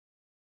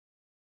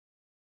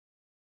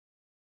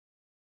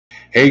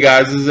Hey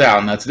guys, this is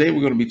Al. Now today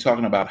we're going to be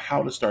talking about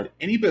how to start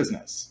any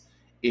business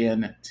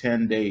in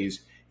 10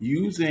 days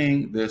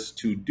using this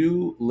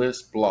to-do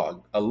list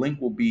blog. A link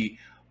will be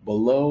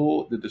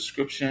below the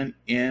description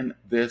in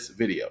this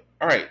video.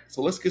 All right,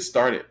 so let's get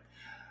started.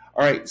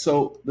 All right,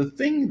 so the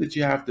thing that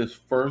you have to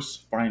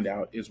first find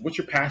out is what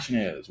your passion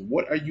is.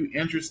 What are you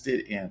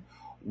interested in?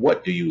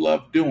 What do you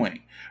love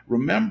doing?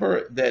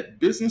 Remember that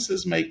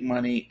businesses make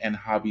money and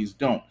hobbies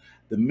don't.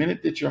 The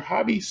minute that your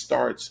hobby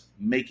starts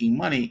making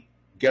money,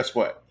 guess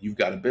what? You've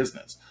got a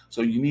business.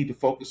 So you need to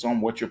focus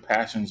on what your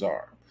passions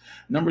are.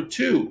 Number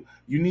two,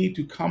 you need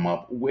to come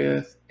up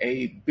with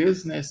a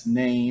business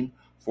name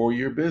for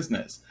your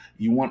business.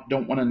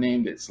 Don't want a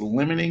name that's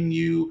limiting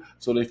you,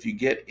 so that if you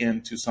get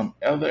into some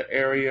other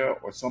area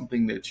or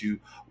something that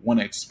you want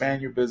to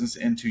expand your business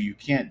into, you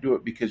can't do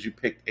it because you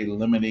picked a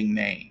limiting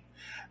name.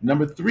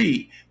 Number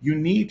three, you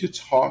need to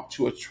talk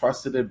to a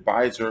trusted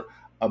advisor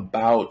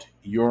about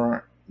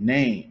your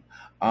name.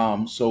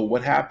 So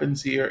what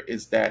happens here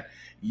is that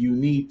you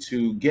need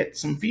to get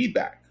some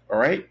feedback, all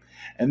right?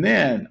 And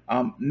then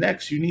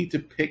next, you need to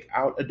pick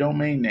out a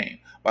domain name.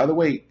 By the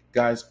way,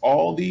 guys,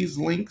 all these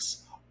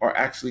links are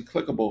actually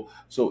clickable.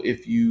 So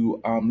if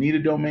you need a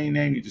domain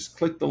name, you just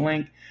click the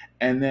link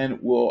and then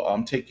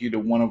we'll take you to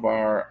one of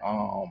our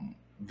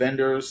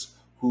vendors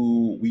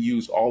who we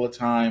use all the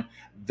time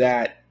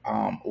that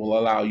will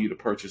allow you to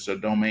purchase a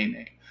domain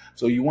name.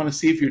 So you want to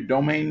see if your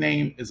domain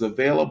name is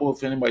available.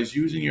 If anybody's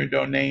using your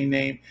domain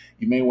name,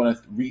 you may want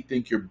to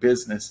rethink your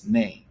business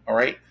name, all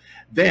right?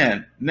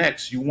 Then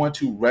next, you want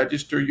to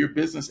register your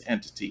business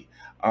entity.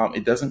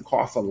 It doesn't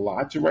cost a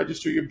lot to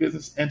register your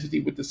business entity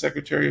with the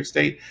Secretary of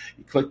State.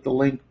 You click the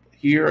link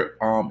here,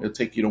 it'll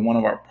take you to one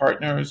of our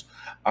partners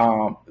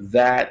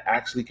that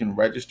actually can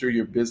register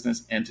your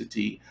business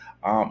entity,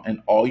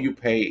 and all you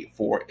pay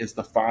for is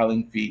the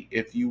filing fee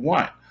if you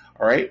want,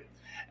 all right?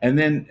 And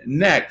then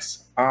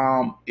next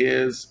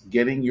is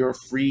getting your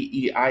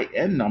free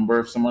EIN number.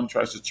 If someone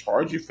tries to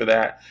charge you for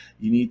that,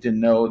 you need to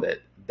know that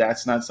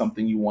that's not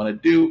something you want to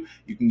do.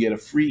 You can get a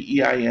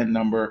free EIN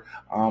number,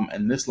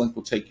 and this link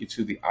will take you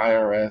to the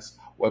IRS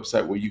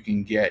website where you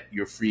can get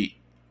your free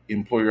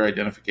employer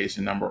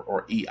identification number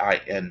or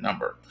EIN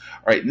number.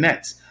 All right,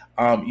 next,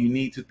 you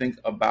need to think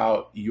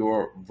about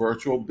your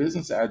virtual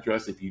business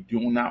address. If you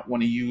do not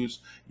want to use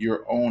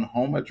your own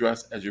home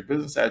address as your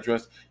business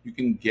address, you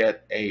can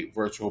get a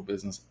virtual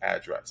business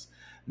address.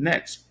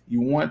 Next,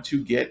 you want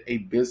to get a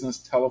business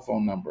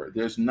telephone number.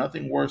 There's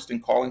nothing worse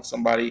than calling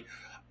somebody,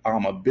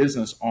 a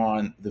business,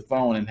 on the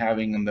phone and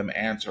having them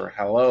answer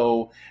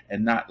hello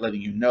and not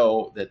letting you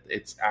know that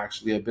it's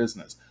actually a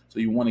business. So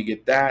you want to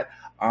get that,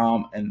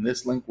 and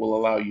this link will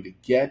allow you to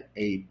get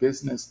a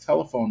business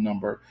telephone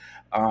number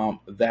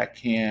that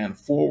can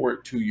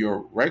forward to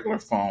your regular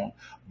phone,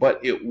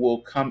 but it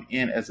will come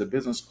in as a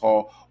business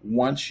call.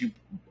 Once you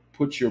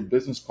put your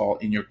business call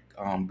in your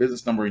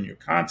business number in your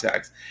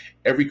contacts,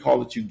 every call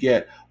that you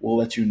get will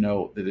let you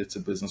know that it's a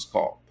business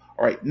call.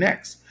 All right,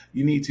 next,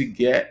 you need to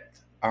get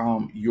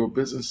your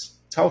business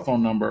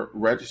telephone number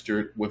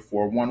registered with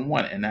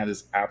 411, and that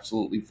is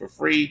absolutely for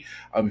free.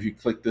 If you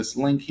click this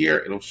link here,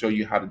 it'll show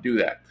you how to do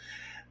that.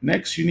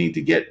 Next, you need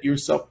to get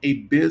yourself a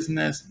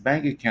business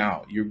bank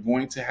account. You're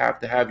going to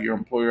have your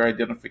employer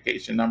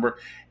identification number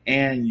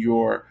and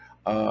your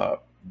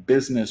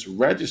business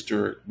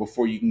registered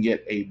before you can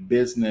get a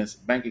business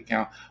bank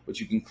account, but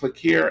you can click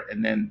here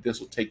and then this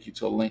will take you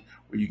to a link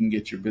where you can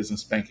get your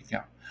business bank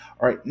account.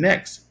 All right,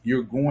 next,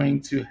 you're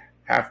going to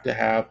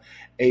have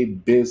a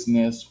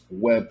business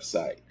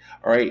website.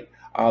 All right,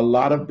 a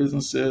lot of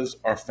businesses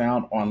are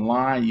found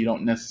online. You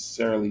don't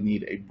necessarily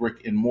need a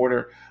brick and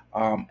mortar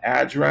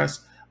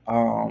address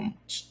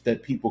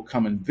that people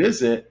come and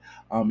visit.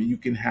 You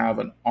can have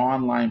an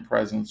online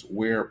presence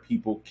where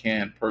people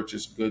can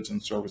purchase goods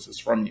and services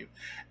from you.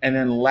 And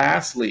then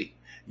lastly,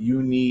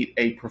 you need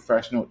a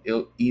professional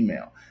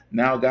email.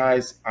 Now,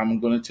 guys, I'm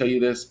going to tell you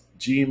this.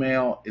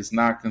 Gmail is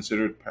not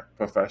considered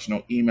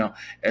professional email,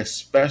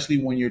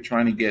 especially when you're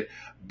trying to get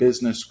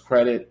business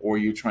credit or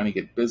you're trying to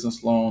get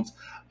business loans.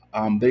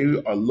 They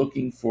are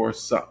looking for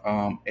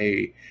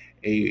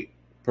a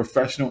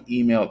professional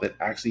email that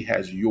actually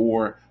has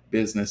your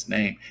business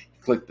name.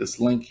 You click this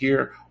link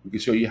here. We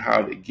can show you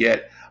how to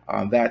get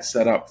that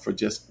set up for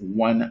just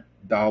 $1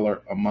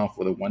 a month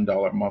with a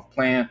 $1 a month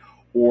plan,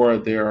 or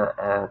there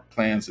are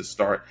plans that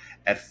start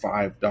at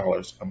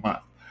 $5 a month.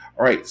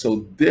 All right,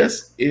 so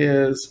this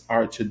is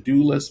our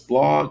to-do list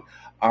blog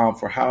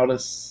for how to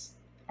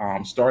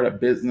start a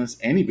business,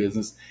 any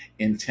business,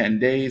 in 10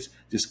 days.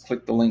 Just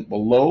click the link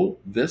below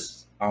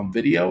this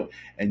video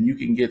and you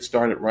can get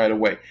started right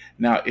away.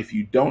 Now, if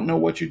you don't know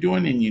what you're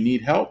doing and you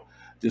need help,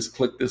 just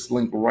click this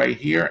link right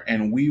here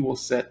and we will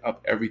set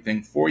up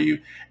everything for you.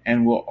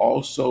 And we'll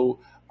also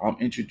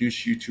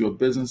introduce you to a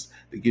business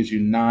that gives you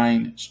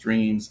 9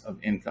 streams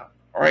of income.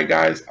 All right,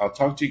 guys, I'll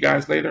talk to you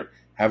guys later.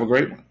 Have a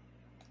great one.